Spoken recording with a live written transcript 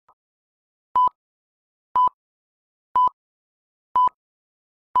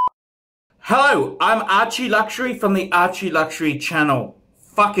Hello, I'm Archie Luxury from the Archie Luxury channel.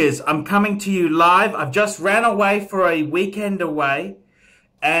 Fuckers, I'm coming to you live. I've just ran away for a weekend away.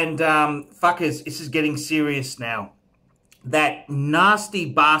 And fuckers, this is getting serious now. That nasty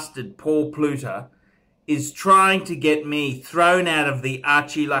bastard Paul Pluter is trying to get me thrown out of the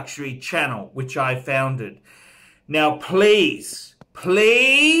Archie Luxury channel, which I founded. Now please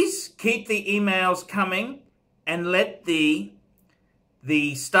keep the emails coming and let the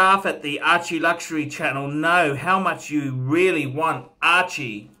staff at the Archie Luxury channel know how much you really want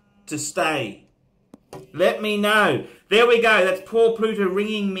Archie to stay. Let me know. There we go. That's Paul Pluter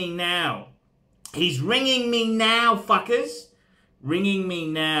ringing me now. He's ringing me now, fuckers. Ringing me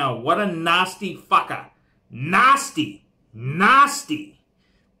now. What a nasty fucker. Nasty. Nasty.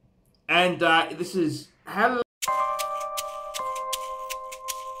 And this is... Hello.